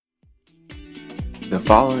The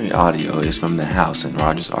following audio is from The House in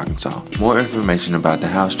Rogers, Arkansas. More information about The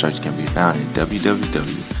House Church can be found at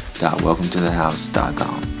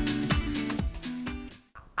www.welcometothehouse.com.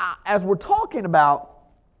 As we're talking about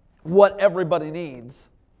what everybody needs,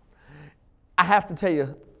 I have to tell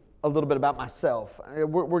you a little bit about myself.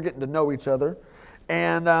 We're getting to know each other.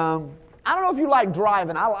 And I don't know if you like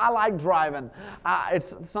driving. I like driving.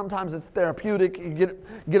 Sometimes it's therapeutic. You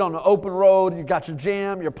get on the open road, you got your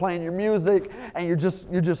jam, you're playing your music, and you're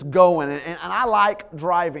just going. And I like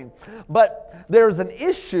driving. But there's an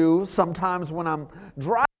issue sometimes when I'm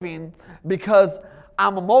driving because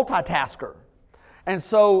I'm a multitasker. And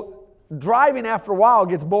so driving after a while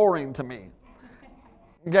gets boring to me.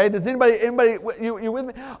 Okay, does anybody, you with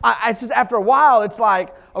me? It's just after a while, it's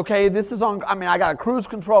like, okay, this is on, I got a cruise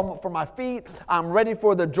control for my feet. I'm ready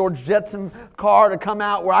for the George Jetson car to come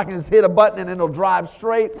out where I can just hit a button and it'll drive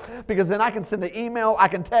straight, because then I can send an email, I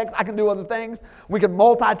can text, I can do other things. We can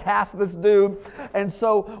multitask this dude. And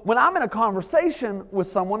so when I'm in a conversation with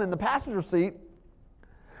someone in the passenger seat,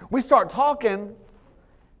 we start talking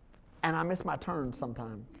and I miss my turn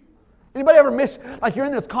sometimes. Anybody ever miss, like you're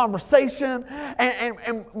in this conversation,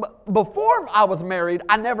 and before I was married,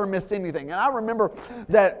 I never missed anything. And I remember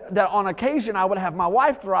that on occasion I would have my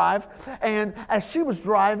wife drive, and as she was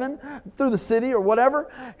driving through the city or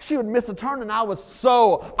whatever, she would miss a turn, and I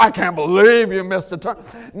can't believe you missed a turn.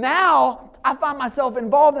 Now, I find myself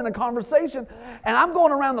involved in a conversation, and I'm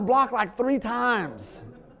going around the block like 3 times.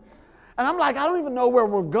 And I'm like, I don't even know where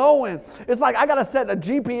we're going. It's like I got to set a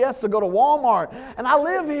GPS to go to Walmart, and I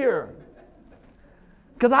live here.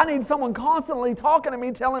 Because I need someone constantly talking to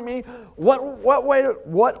me, telling me what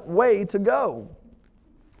way to go.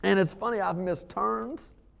 And it's funny, I've missed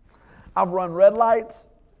turns. I've run red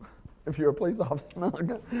lights. If you're a police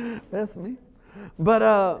officer, that's me. But,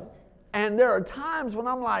 and there are times when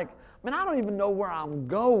I'm like, man, I don't even know where I'm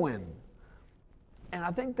going. And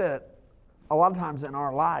I think that a lot of times in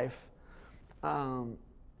our life,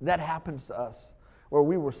 that happens to us, where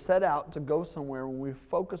we were set out to go somewhere when we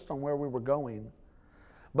focused on where we were going.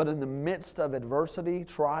 But in the midst of adversity,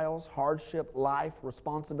 trials, hardship, life,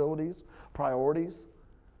 responsibilities, priorities,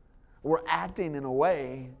 we're acting in a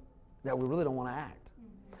way that we really don't want to act.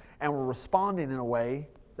 And we're responding in a way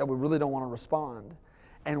that we really don't want to respond.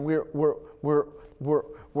 And we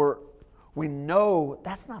know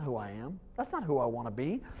that's not who I am. That's not who I want to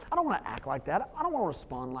be. I don't want to act like that. I don't want to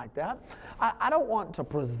respond like that. I don't want to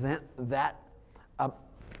present that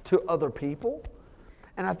to other people.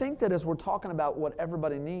 And I think that as we're talking about what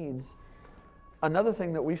everybody needs, another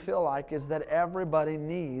thing that we feel like is that everybody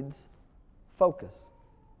needs focus.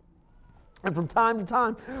 And from time to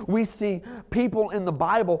time, we see people in the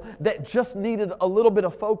Bible that just needed a little bit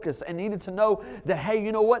of focus and needed to know that, hey,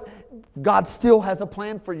 you know what? God still has a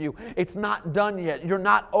plan for you. It's not done yet. You're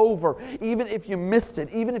not over. Even if you missed it,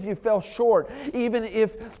 even if you fell short, even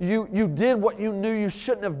if you did what you knew you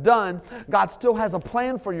shouldn't have done, God still has a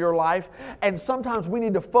plan for your life. And sometimes we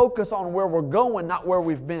need to focus on where we're going, not where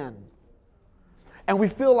we've been. And we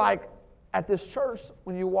feel like at this church,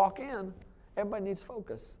 when you walk in, everybody needs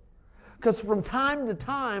focus. Because from time to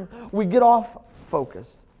time, we get off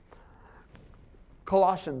focus.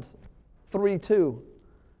 Colossians 3:2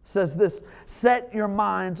 says this: set your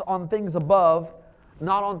minds on things above,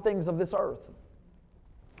 not on things of this earth.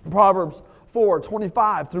 Proverbs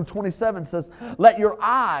 4:25 through 27 says, let your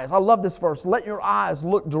eyes, I love this verse, let your eyes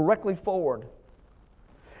look directly forward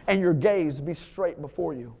and your gaze be straight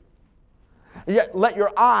before you. Yet let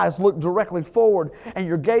your eyes look directly forward and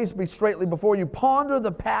your gaze be straightly before you. Ponder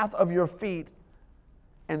the path of your feet,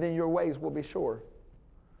 and then your ways will be sure.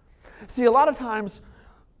 See, a lot of times,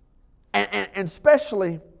 and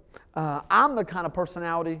especially, I'm the kind of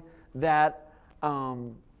personality that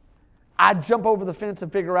I jump over the fence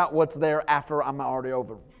and figure out what's there after I'm already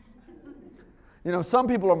over. You know, some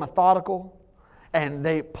people are methodical, and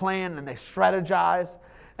they plan and they strategize,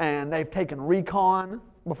 and they've taken recon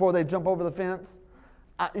before they jump over the fence.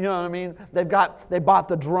 You know what I mean? They bought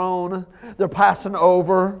the drone. They're passing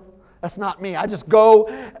over. That's not me. I just go,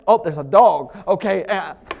 oh, there's a dog. Okay,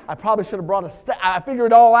 I probably should have brought a staff. I figure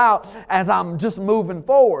it all out as I'm just moving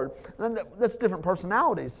forward. And that's different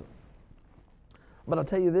personalities. But I'll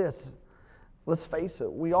tell you this, let's face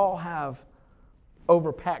it, we all have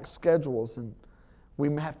overpacked schedules, and we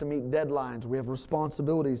have to meet deadlines. We have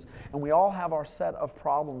responsibilities, and we all have our set of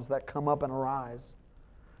problems that come up and arise.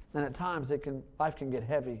 And at times, life can get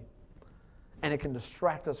heavy, and it can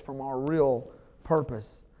distract us from our real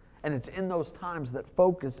purpose. And it's in those times that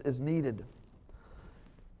focus is needed.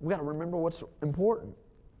 We've got to remember what's important.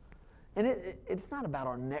 And it's not about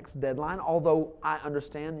our next deadline, although I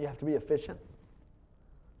understand you have to be efficient.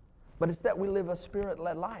 but it's that we live a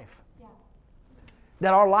Spirit-led life. Yeah.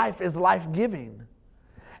 That our life is life-giving.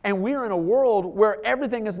 And we're in a world where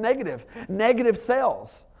everything is negative. Negative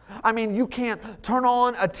sells. I mean, you can't turn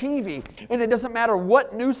on a TV, and it doesn't matter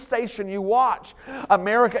what news station you watch.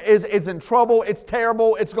 America is in trouble. It's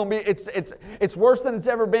terrible. It's going to be. It's worse than it's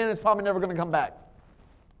ever been. It's probably never going to come back.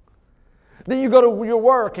 Then you go to your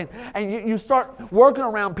work, and you start working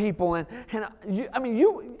around people, and you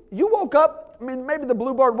woke up. I mean, maybe the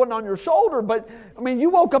blue bird wasn't on your shoulder, but I mean, you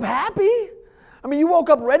woke up happy. I mean, you woke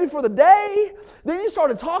up ready for the day. Then you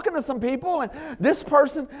started talking to some people, and this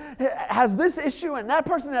person has this issue, and that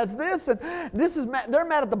person has this, and they're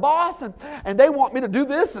mad at the boss, and they want me to do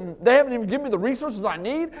this, and they haven't even given me the resources I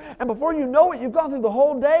need. And before you know it, you've gone through the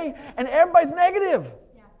whole day, and everybody's negative.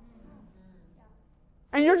 Yeah.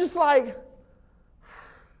 And you're just like,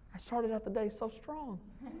 I started out the day so strong.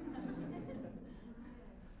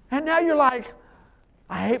 And now you're like,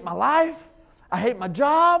 I hate my life. I hate my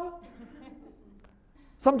job.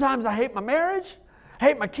 Sometimes I hate my marriage,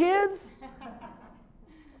 hate my kids,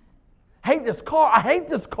 hate this car. I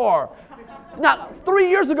hate this car. Now, 3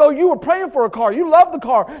 years ago, you were praying for a car. You loved the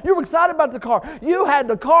car. You were excited about the car. You had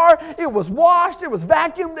the car. It was washed. It was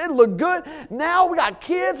vacuumed. It looked good. Now we got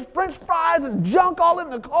kids, French fries, and junk all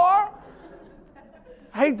in the car.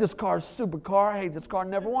 I hate this car, stupid car. I hate this car. I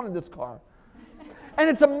never wanted this car. And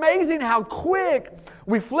it's amazing how quick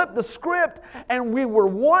we flip the script, and we were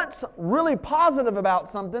once really positive about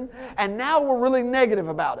something, and now we're really negative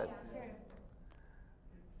about it.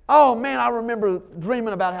 Oh man, I remember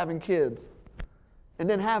dreaming about having kids and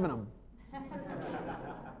then having them.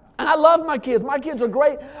 And I love my kids. My kids are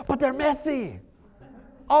great, but they're messy.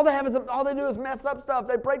 All they do is mess up stuff.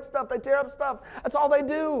 They break stuff. They tear up stuff. That's all they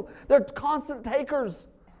do. They're constant takers.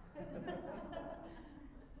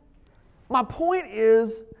 My point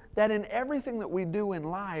is that in everything that we do in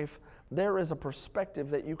life, there is a perspective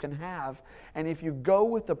that you can have. And if you go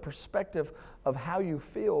with the perspective of how you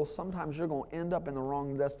feel, sometimes you're going to end up in the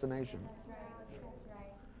wrong destination. That's right.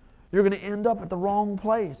 You're going to end up at the wrong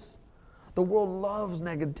place. The world loves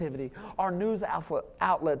negativity. Our news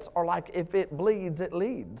outlets are like, if it bleeds, it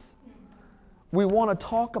leads. We want to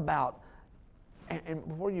talk about, and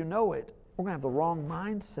before you know it, we're going to have the wrong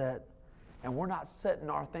mindset. And we're not setting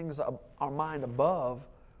our mind above.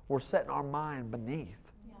 We're setting our mind beneath.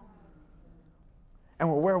 Yeah. And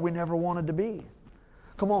we're where we never wanted to be.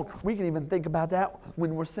 Come on, we can even think about that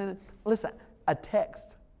when we're sending, listen, a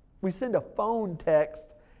text. We send a phone text,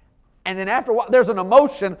 and then after a while, there's an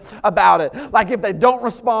emotion about it. Like if they don't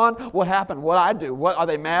respond, what happened? What I do? What are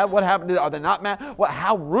they mad? What happened? Are they not mad?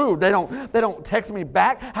 How rude? They don't text me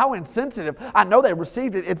back. How insensitive? I know they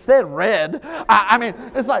received it. It said read. I mean,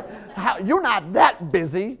 it's like you're not that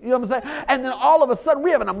busy. You know what I'm saying? And then all of a sudden, we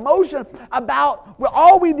have an emotion about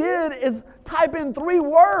all we did is type in 3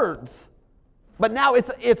 words, but now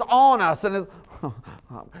it's on us, and it's.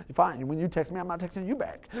 Fine, when you text me, I'm not texting you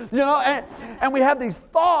back. You know, and we have these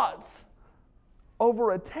thoughts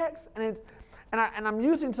over a text, and I'm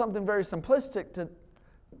using something very simplistic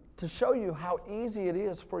to show you how easy it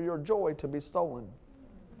is for your joy to be stolen.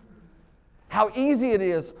 How easy it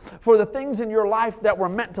is for the things in your life that were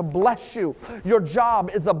meant to bless you. Your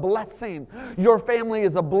job is a blessing. Your family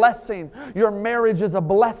is a blessing. Your marriage is a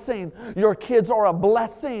blessing. Your kids are a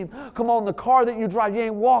blessing. Come on, the car that you drive, you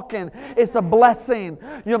ain't walking. It's a blessing. You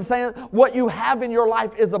know what I'm saying? What you have in your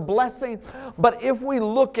life is a blessing. But if we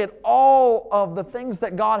look at all of the things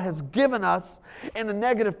that God has given us in a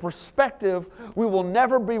negative perspective, we will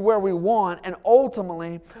never be where we want. And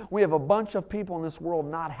ultimately, we have a bunch of people in this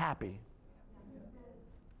world not happy.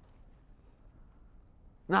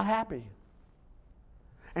 Not happy.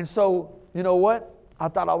 And so, you know what? I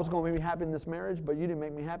thought I was going to make me happy in this marriage, but you didn't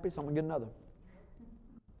make me happy, so I'm going to get another.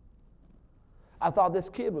 I thought this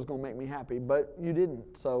kid was going to make me happy, but you didn't,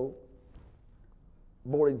 so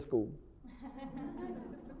boarding school.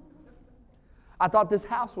 I thought this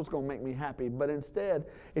house was going to make me happy, but instead,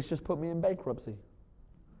 it's just put me in bankruptcy.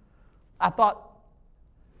 I thought,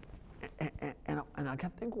 and I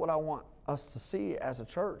think what I want us to see as a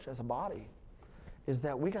church, as a body, is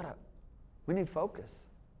that we need focus.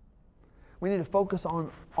 We need to focus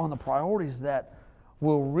on the priorities that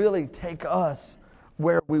will really take us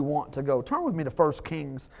where we want to go. Turn with me to 1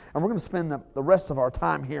 Kings, and we're going to spend the rest of our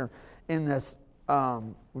time here in this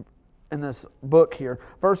book here.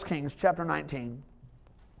 1 Kings chapter 19.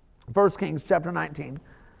 1 Kings chapter 19.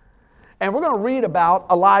 And we're going to read about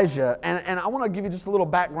Elijah. And I want to give you just a little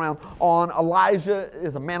background on Elijah.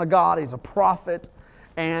 Is a man of God. He's a prophet.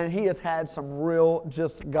 And he has had some real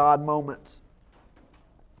just God moments.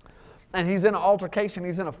 And he's in an altercation.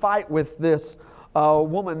 He's in a fight with this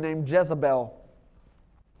woman named Jezebel.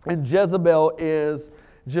 And Jezebel is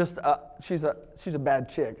just, she's a bad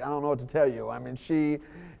chick. I don't know what to tell you. I mean, she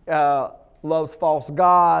loves false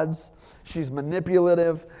gods. She's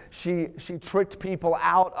manipulative. She tricked people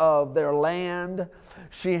out of their land.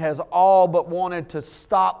 She has all but wanted to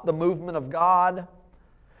stop the movement of God.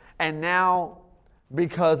 And now,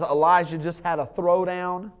 because Elijah just had a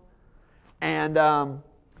throwdown, and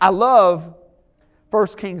I love 1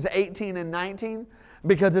 Kings 18 and 19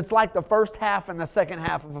 because it's like the first half and the second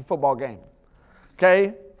half of a football game.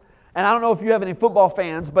 Okay? And I don't know if you have any football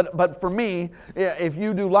fans, but for me, if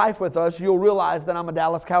you do life with us, you'll realize that I'm a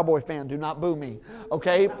Dallas Cowboy fan. Do not boo me,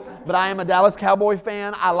 okay? But I am a Dallas Cowboy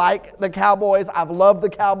fan. I like the Cowboys. I've loved the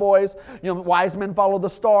Cowboys. You know, wise men follow the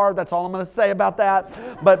star. That's all I'm going to say about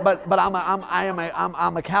that. But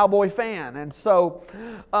I'm a Cowboy fan, and so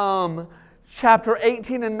chapter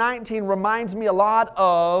 18 and 19 reminds me a lot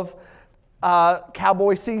of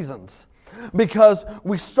Cowboy seasons. Because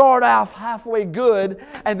we start off halfway good,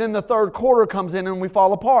 and then the third quarter comes in and we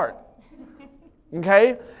fall apart.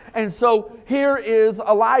 Okay? And so here is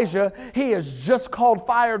Elijah. He has just called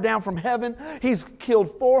fire down from heaven. He's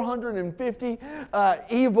killed 450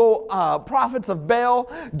 evil prophets of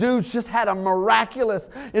Baal. Dude's just had a miraculous,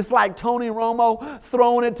 it's like Tony Romo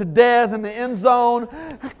throwing it to Dez in the end zone.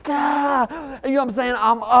 God, you know what I'm saying?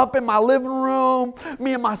 I'm up in my living room.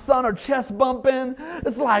 Me and my son are chest bumping.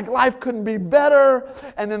 It's like life couldn't be better.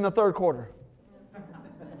 And then the third quarter.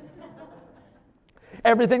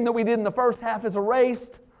 Everything that we did in the first half is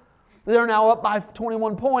erased. They're now up by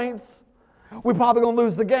 21 points. We're probably going to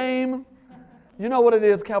lose the game. You know what it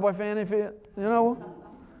is, Cowboy fan, if you know.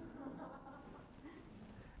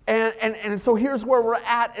 And so here's where we're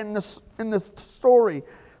at in this story.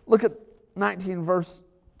 Look at 19 verse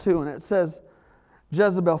 2, and it says,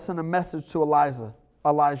 Jezebel sent a message to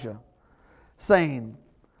Elijah, saying,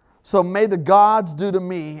 so may the gods do to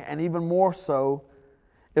me, and even more so,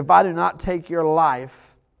 if I do not take your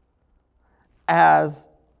life as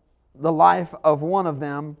the life of one of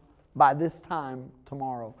them by this time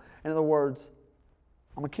tomorrow. In other words,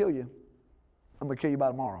 I'm going to kill you. I'm going to kill you by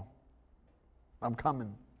tomorrow. I'm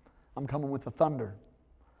coming. I'm coming with the thunder.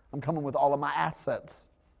 I'm coming with all of my assets.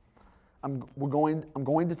 I'm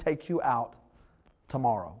going to take you out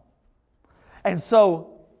tomorrow. And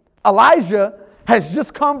so Elijah has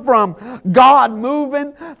just come from God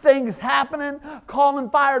moving, things happening, calling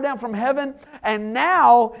fire down from heaven, and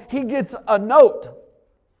now he gets a note.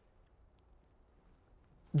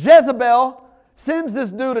 Jezebel sends this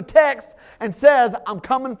dude a text and says, I'm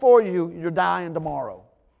coming for you, you're dying tomorrow.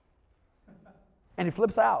 And he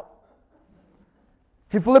flips out.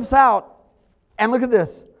 He flips out, and look at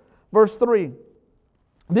this, verse 3.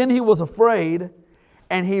 Then he was afraid,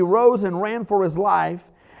 and he rose and ran for his life,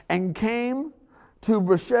 and came to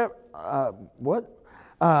Beersheba,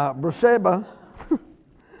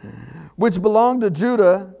 which belonged to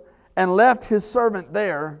Judah, and left his servant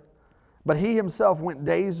there. But he himself went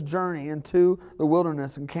day's journey into the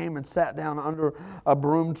wilderness and came and sat down under a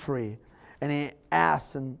broom tree. And he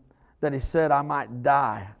asked, and that he said, I might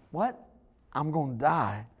die. What? I'm going to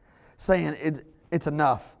die. Saying, it's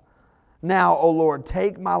enough. Now, O Lord,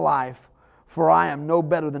 take my life, for I am no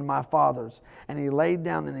better than my fathers. And he laid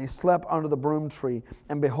down and he slept under the broom tree.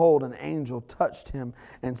 And behold, an angel touched him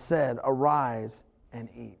and said, arise and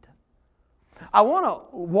eat. I want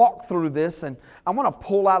to walk through this, and I want to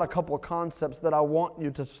pull out a couple of concepts that I want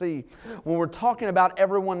you to see when we're talking about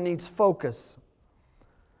everyone needs focus.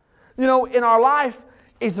 You know, in our life,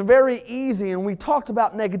 it's very easy, and we talked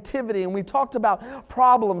about negativity, and we talked about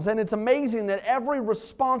problems, and it's amazing that every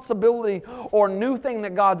responsibility or new thing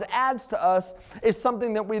that God adds to us is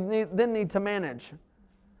something that we then need to manage.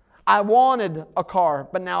 I wanted a car,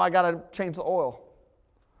 but now I got to change the oil.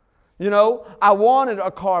 You know, I wanted a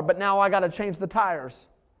car, but now I got to change the tires.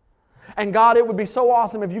 And God, it would be so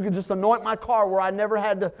awesome if you could just anoint my car where I never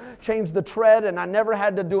had to change the tread and I never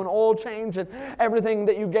had to do an oil change, and everything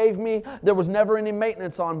that you gave me, there was never any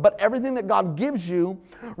maintenance on. But everything that God gives you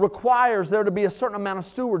requires there to be a certain amount of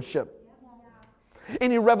stewardship.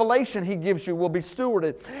 Any revelation He gives you will be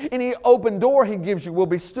stewarded. Any open door He gives you will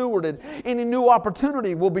be stewarded. Any new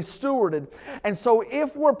opportunity will be stewarded. And so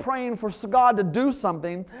if we're praying for God to do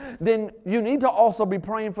something, then you need to also be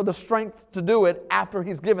praying for the strength to do it after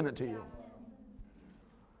He's given it to you.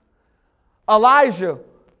 Elijah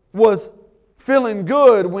was feeling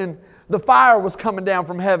good when the fire was coming down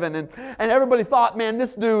from heaven, and everybody thought, man,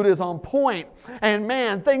 this dude is on point, and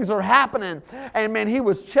man, things are happening, and man, he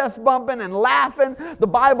was chest bumping and laughing. The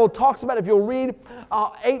Bible talks about, if you'll read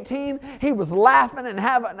 18, he was laughing and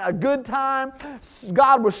having a good time.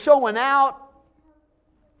 God was showing out.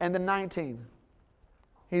 And then 19,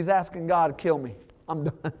 he's asking God, kill me. I'm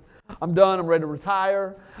done. I'm done. I'm ready to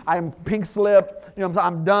retire. I'm pink slip. You know what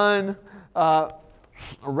I'm saying? I'm done.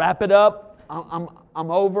 Wrap it up. I'm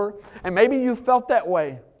over. And maybe you felt that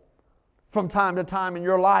way from time to time in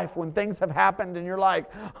your life when things have happened and you're like,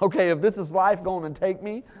 okay, if this is life going to take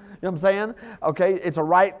me, you know what I'm saying? Okay, it's a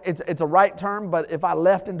right term, but if I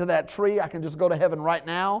left into that tree, I can just go to heaven right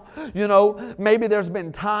now. You know, maybe there's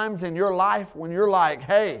been times in your life when you're like,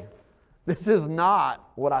 hey, this is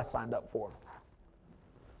not what I signed up for.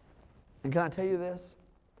 And can I tell you this?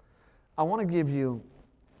 I want to give you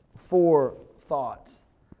 4 thoughts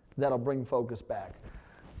that'll bring focus back.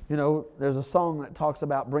 You know, there's a song that talks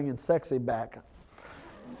about bringing sexy back.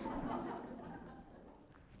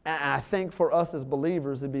 And I think for us as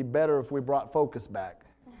believers, it'd be better if we brought focus back.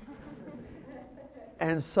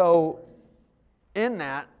 And so, in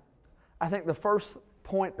that, I think the first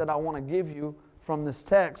point that I want to give you from this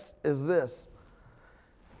text is this,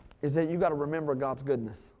 is that you got to remember God's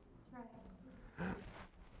goodness.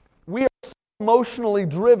 We are so emotionally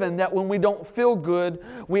driven that when we don't feel good,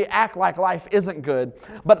 we act like life isn't good.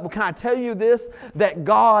 But can I tell you this? That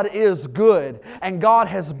God is good, and God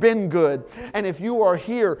has been good. And if you are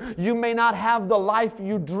here, you may not have the life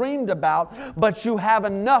you dreamed about, but you have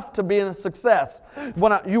enough to be a success.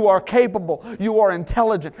 When you are capable, you are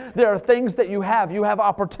intelligent. There are things that you have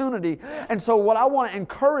opportunity. And so what I want to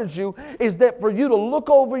encourage you is that for you to look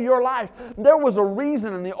over your life, there was a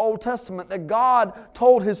reason in the Old Testament that God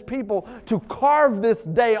told His people to carve this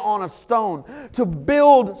day on a stone, to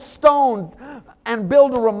build stone and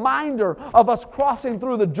build a reminder of us crossing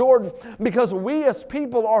through the Jordan, because we as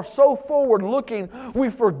people are so forward looking, we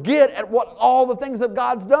forget at what all the things that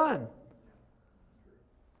God's done.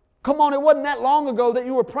 Come on, it wasn't that long ago that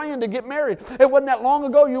you were praying to get married. It wasn't that long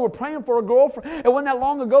ago you were praying for a girlfriend. It wasn't that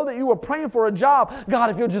long ago that you were praying for a job.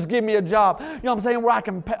 God, if you'll just give me a job, you know what I'm saying, where I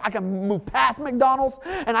can move past McDonald's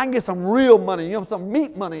and I can get some real money, you know, some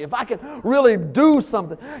meat money. If I can really do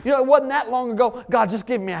something. You know, it wasn't that long ago, God, just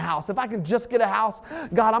give me a house. If I can just get a house,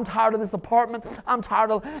 God, I'm tired of this apartment. I'm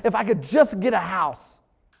tired of, if I could just get a house.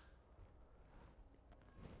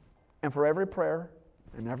 And for every prayer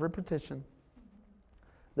and every petition,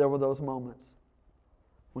 there were those moments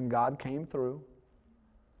when God came through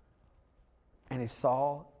and you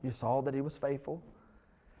saw that He was faithful.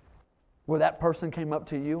 Where that person came up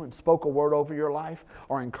to you and spoke a word over your life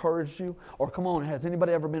or encouraged you. Or come on, has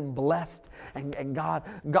anybody ever been blessed and God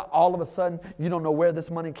all of a sudden, you don't know where this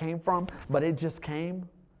money came from, but it just came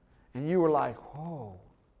and you were like, whoa,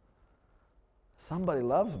 somebody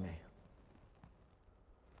loves me.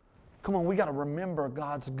 Come on, we got to remember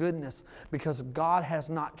God's goodness because God has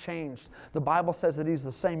not changed. The Bible says that He's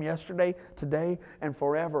the same yesterday, today, and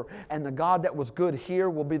forever. And the God that was good here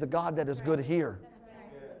will be the God that is good here.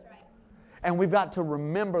 That's right. And we've got to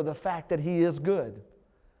remember the fact that He is good.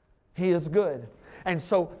 He is good. And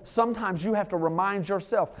so sometimes you have to remind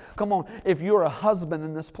yourself, come on, if you're a husband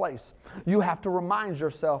in this place, you have to remind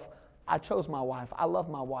yourself, I chose my wife. I love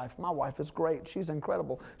my wife. My wife is great. She's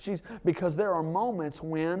incredible. Because there are moments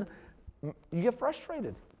when you get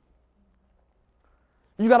frustrated.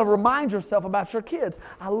 You got to remind yourself about your kids.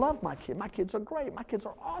 I love my kids. My kids are great. My kids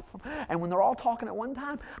are awesome. And when they're all talking at one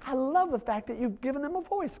time, I love the fact that you've given them a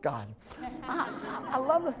voice, God. I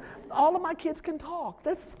love it. All of my kids can talk.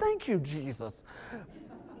 Thank you, Jesus.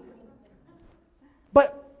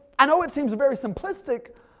 But I know it seems very simplistic,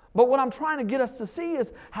 but what I'm trying to get us to see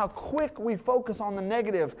is how quick we focus on the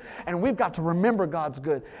negative, and we've got to remember God's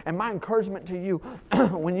good. And my encouragement to you,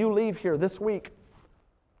 when you leave here this week,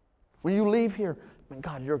 when you leave here,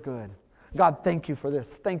 God, you're good. God, thank you for this.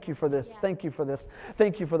 Thank you for this. Thank you for this.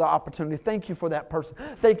 Thank you for the opportunity. Thank you for that person.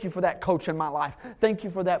 Thank you for that coach in my life. Thank you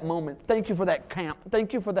for that moment. Thank you for that camp.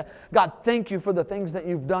 Thank you for that. God, thank you for the things that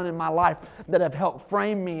you've done in my life that have helped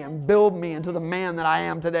frame me and build me into the man that I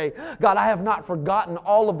am today. God, I have not forgotten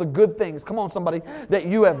all of the good things, come on somebody, that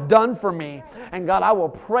you have done for me. And God, I will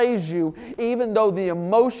praise you even though the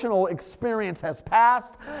emotional experience has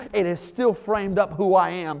passed, it has still framed up who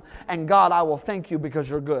I am. And God, I will thank you because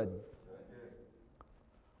you're good.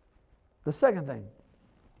 The second thing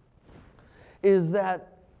is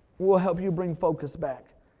that will help you bring focus back.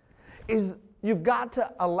 Is you've got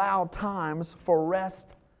to allow times for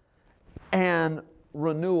rest and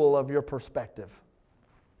renewal of your perspective.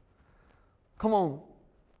 Come on.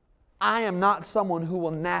 I am not someone who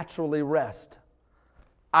will naturally rest.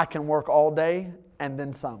 I can work all day and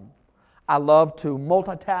then some. I love to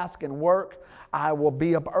multitask and work. I will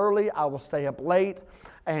be up early. I will stay up late.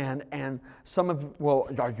 And some of you, well,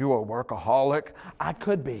 are you a workaholic? I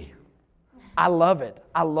could be. I love it.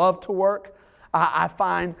 I love to work. I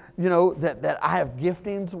find, that I have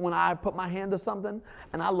giftings when I put my hand to something,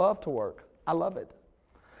 and I love to work. I love it.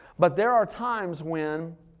 But there are times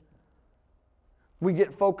when we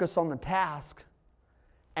get focused on the task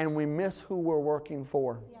and we miss who we're working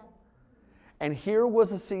for. Yeah. And here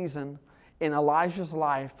was a season in Elijah's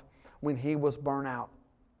life when he was burnt out.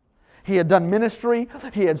 He had done ministry.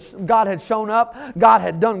 God had shown up. God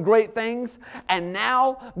had done great things. And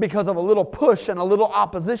now, because of a little push and a little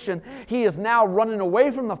opposition, he is now running away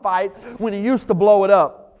from the fight when he used to blow it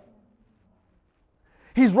up.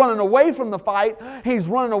 He's running away from the fight. He's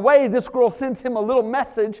running away. This girl sends him a little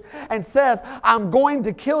message and says, I'm going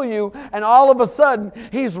to kill you. And all of a sudden,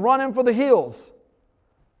 he's running for the hills.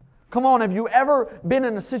 Come on, have you ever been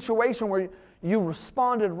in a situation where you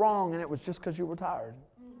responded wrong and it was just because you were tired?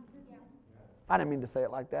 I didn't mean to say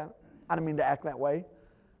it like that. I didn't mean to act that way.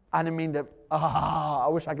 I didn't mean to, I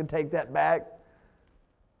wish I could take that back.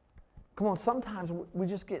 Come on, sometimes we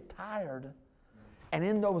just get tired. And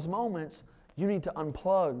in those moments, you need to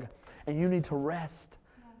unplug and you need to rest.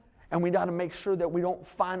 And we got to make sure that we don't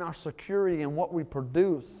find our security in what we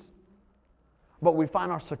produce, but we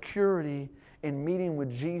find our security in meeting with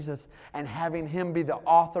Jesus and having Him be the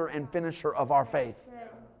author and finisher of our faith.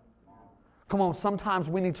 Come on, sometimes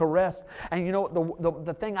we need to rest. And you know what,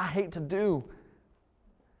 the thing I hate to do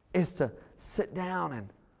is to sit down and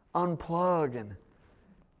unplug and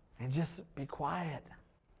just be quiet.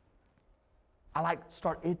 I like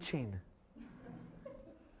start itching.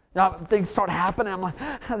 Now, things start happening. I'm like,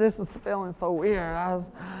 this is feeling so weird.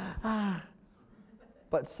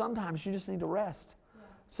 But sometimes you just need to rest.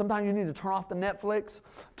 Sometimes you need to turn off the Netflix,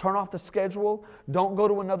 turn off the schedule, don't go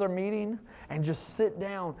to another meeting, and just sit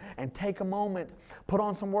down and take a moment, put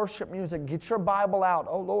on some worship music, get your Bible out,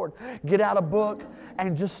 oh Lord, get out a book,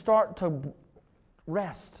 and just start to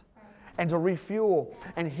rest and to refuel.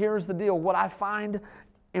 And here's the deal. What I find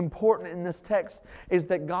important in this text is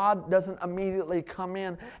that God doesn't immediately come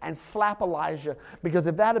in and slap Elijah, because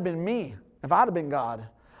if that had been me, if I'd have been God,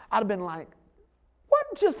 I'd have been like, what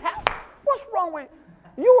just happened? What's wrong with you?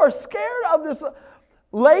 You are scared of this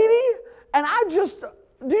lady, and do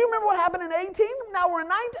you remember what happened in 18? Now we're in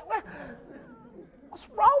 19. What's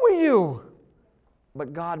wrong with you?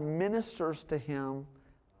 But God ministers to him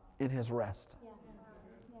in his rest.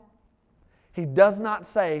 He does not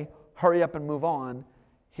say, hurry up and move on.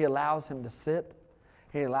 He allows him to sit.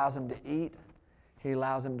 He allows him to eat. He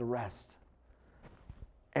allows him to rest.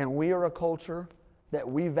 And we are a culture that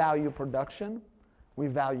we value production. We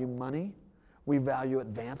value money. We value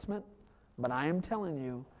advancement, but I am telling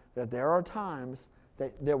you that there are times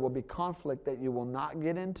that there will be conflict that you will not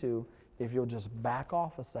get into if you'll just back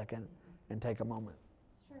off a second and take a moment.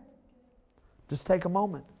 Sure. Just take a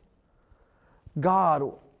moment.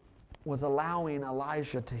 God was allowing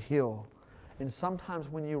Elijah to heal, and sometimes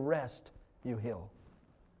when you rest, you heal.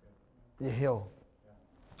 You heal.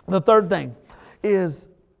 The third thing is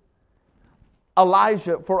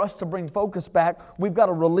Elijah, for us to bring focus back, we've got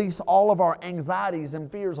to release all of our anxieties and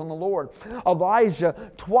fears on the Lord. Elijah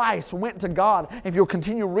twice went to God. If you'll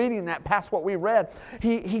continue reading that past what we read,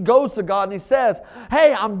 he goes to God and he says,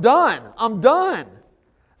 hey, I'm done. I'm done.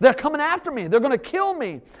 They're coming after me. They're going to kill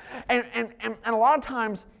me. And a lot of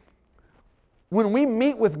times when we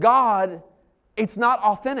meet with God, it's not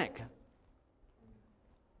authentic.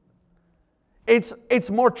 It's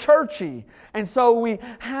more churchy. And so we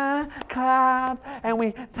clap and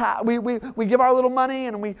we give our little money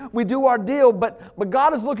and we do our deal. But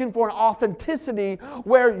God is looking for an authenticity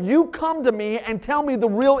where you come to me and tell me the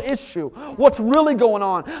real issue. What's really going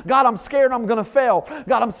on? God, I'm scared I'm going to fail.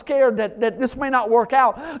 God, I'm scared that this may not work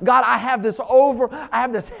out. God, I have this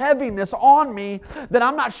heaviness on me that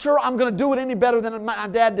I'm not sure I'm going to do it any better than my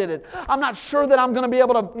dad did it. I'm not sure that I'm going to be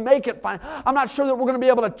able to make it fine. I'm not sure that we're going to be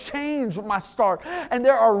able to change my start. And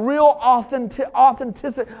there are real authenticity.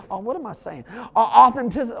 Oh, what am I saying?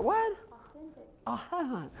 Authenticity. What?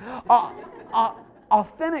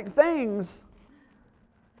 Authentic things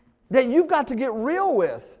that you've got to get real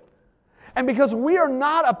with. And because we are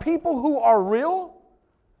not a people who are real,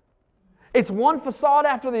 it's one facade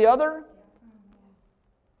after the other.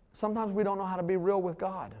 Sometimes we don't know how to be real with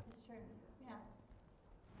God. That's true. Yeah.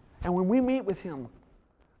 And when we meet with Him,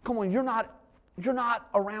 come on, you're not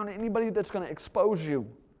around anybody that's going to expose you.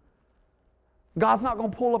 God's not going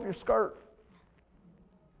to pull up your skirt.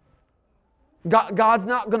 God's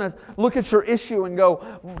not going to look at your issue and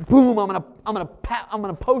go, boom, I'm going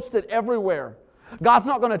to post it everywhere. God's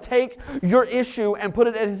not going to take your issue and put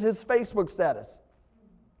it as His Facebook status.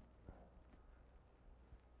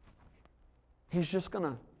 He's just going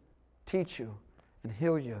to teach you and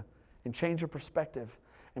heal you and change your perspective.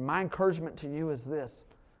 And my encouragement to you is this: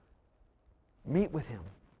 meet with Him.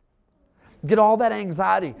 Get all that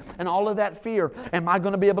anxiety and all of that fear. Am I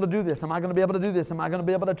going to be able to do this? Am I going to be able to do this? Am I going to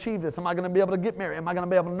be able to achieve this? Am I going to be able to get married? Am I going to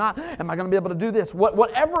be able to not? Am I going to be able to do this?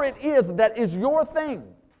 Whatever it is that is your thing.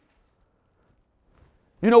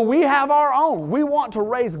 You know, we have our own. We want to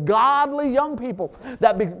raise godly young people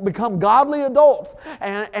that become godly adults.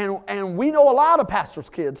 And we know a lot of pastors'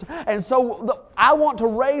 kids. And so I want to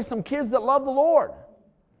raise some kids that love the Lord.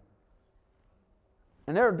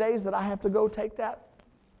 And there are days that I have to go take that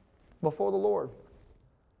before the Lord.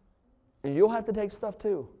 And you'll have to take stuff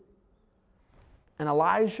too. And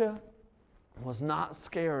Elijah was not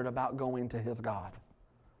scared about going to his God.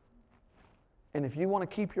 And if you want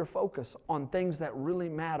to keep your focus on things that really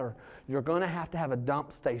matter, you're going to have a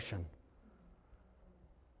dump station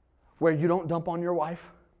where you don't dump on your wife,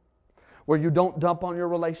 where you don't dump on your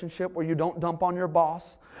relationship, where you don't dump on your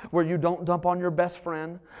boss, where you don't dump on your best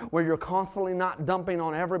friend, where you're constantly not dumping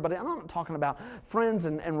on everybody. I'm not talking about friends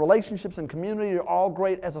and relationships and community are all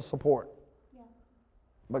great as a support. Yeah.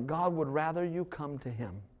 But God would rather you come to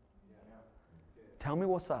Him. Yeah. Tell me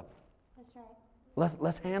what's up. That's right.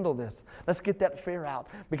 Let's handle this. Let's get that fear out.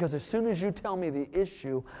 Because as soon as you tell me the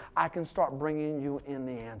issue, I can start bringing you in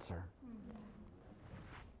the answer.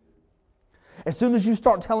 As soon as you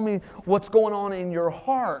start telling me what's going on in your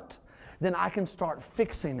heart, then I can start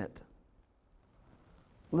fixing it.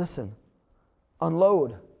 Listen,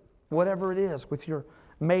 unload whatever it is with your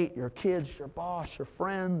mate, your kids, your boss, your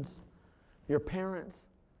friends, your parents.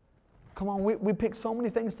 Come on, we pick so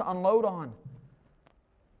many things to unload on.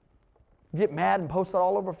 Get mad and post it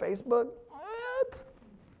all over Facebook?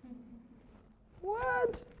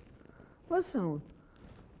 What? Listen,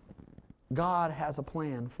 God has a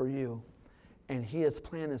plan for you. And His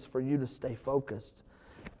plan is for you to stay focused.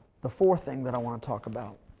 The fourth thing that I want to talk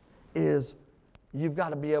about is you've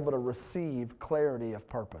got to be able to receive clarity of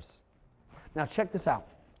purpose. Now check this out.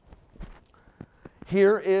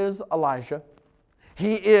 Here is Elijah.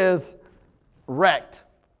 He is wrecked.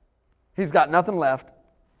 He's got nothing left.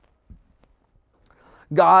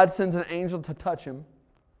 God sends an angel to touch him.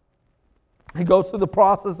 He goes through the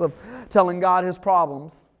process of telling God his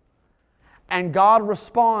problems. And God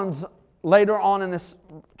responds later on in this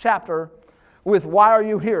chapter with, "Why are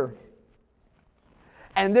you here?"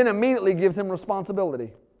 And then immediately gives him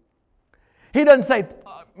responsibility. He doesn't say,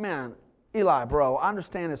 "Man, Eli, bro, I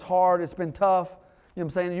understand it's hard, it's been tough. You know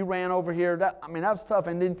what I'm saying? You ran over here. That was tough.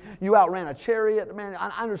 And then you outran a chariot. Man,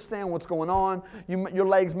 I understand what's going on. Your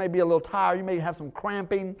legs may be a little tired. You may have some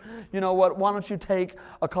cramping. You know what? Why don't you take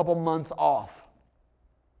a couple months off?"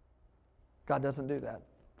 God doesn't do that.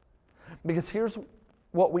 Because here's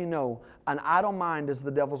what we know. An idle mind is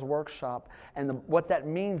the devil's workshop. And what that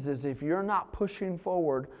means is if you're not pushing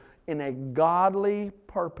forward in a godly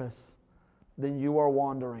purpose, then you are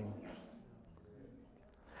wandering.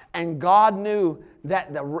 And God knew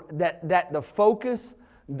that the focus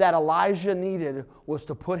that Elijah needed was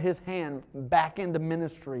to put his hand back into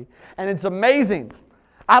ministry. And it's amazing.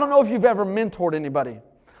 I don't know if you've ever mentored anybody.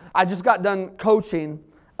 I just got done coaching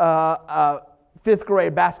a 5th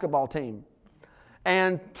grade basketball team.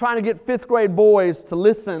 And trying to get 5th grade boys to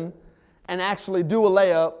listen and actually do a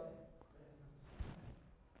layup,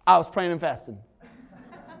 I was praying and fasting.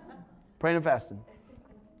 Praying and fasting.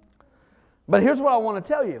 But here's what I want to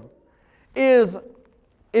tell you, is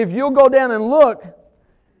if you'll go down and look,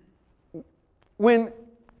 when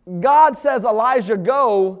God says, "Elijah,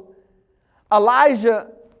 go,"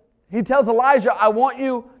 He tells Elijah, "I want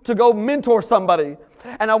you to go mentor somebody.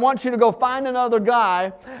 And I want you to go find another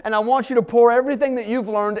guy, and I want you to pour everything that you've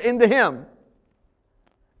learned into him."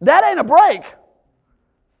 That ain't a break.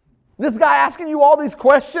 This guy asking you all these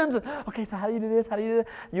questions. Okay, so how do you do this? How do you do that?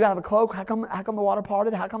 You have a cloak. How come the water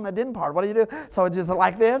parted? How come that didn't part? What do you do? So is it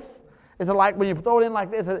like this? Is it like when you throw it in like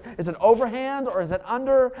this? Is it overhand or is it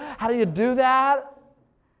under? How do you do that?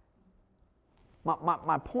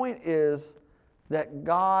 My point is that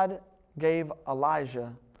God gave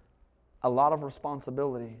Elijah a lot of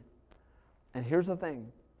responsibility. And here's the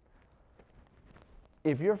thing.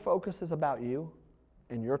 If your focus is about you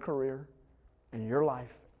and your career and your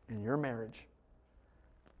life and your marriage,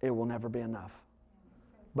 it will never be enough.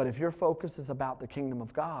 But if your focus is about the kingdom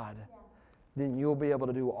of God, then you'll be able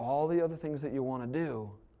to do all the other things that you want to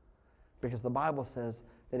do. Because the Bible says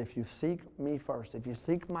that if you seek me first, if you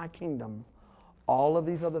seek my kingdom, all of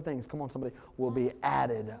these other things, come on somebody, will be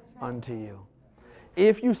added unto you.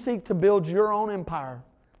 If you seek to build your own empire,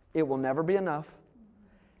 it will never be enough.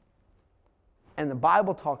 And the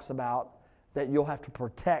Bible talks about that you'll have to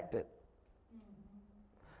protect it.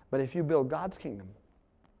 But if you build God's kingdom,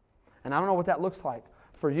 and I don't know what that looks like.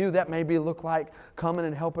 For you, that may look like coming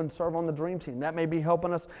and helping serve on the dream team. That may be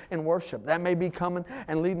helping us in worship. That may be coming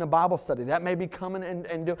and leading a Bible study. That may be coming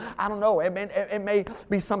and do, I don't know. It may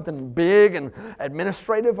be something big and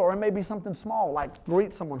administrative, or it may be something small, like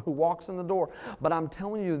greet someone who walks in the door. But I'm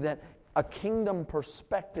telling you that a kingdom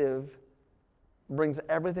perspective brings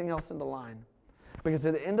everything else into line. Because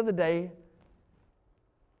at the end of the day,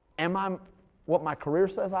 am I what my career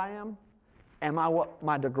says I am? Am I what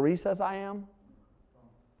my degree says I am?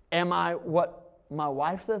 Am I what my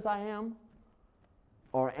wife says I am?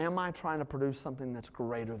 Or am I trying to produce something that's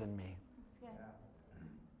greater than me?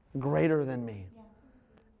 Greater than me.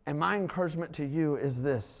 And my encouragement to you is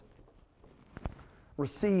this.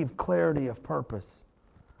 Receive clarity of purpose.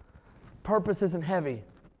 Purpose isn't heavy.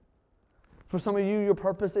 For some of you, your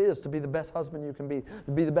purpose is to be the best husband you can be,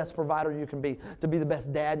 to be the best provider you can be, to be the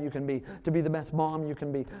best dad you can be, to be the best mom you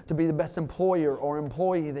can be, to be the best employer or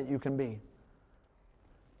employee that you can be.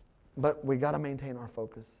 But we got to maintain our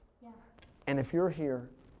focus. Yeah. And if you're here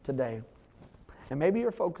today, and maybe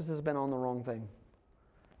your focus has been on the wrong thing.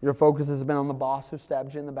 Your focus has been on the boss who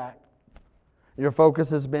stabbed you in the back. Your focus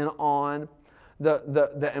has been on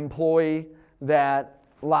the employee that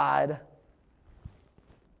lied.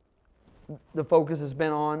 The focus has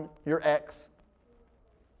been on your ex.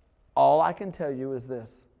 All I can tell you is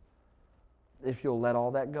this. If you'll let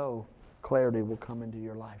all that go, clarity will come into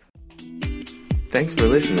your life. Thanks for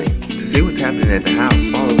listening. To see what's happening at the house,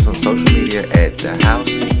 follow us on social media at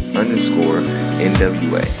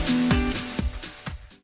 @thehouse_NWA.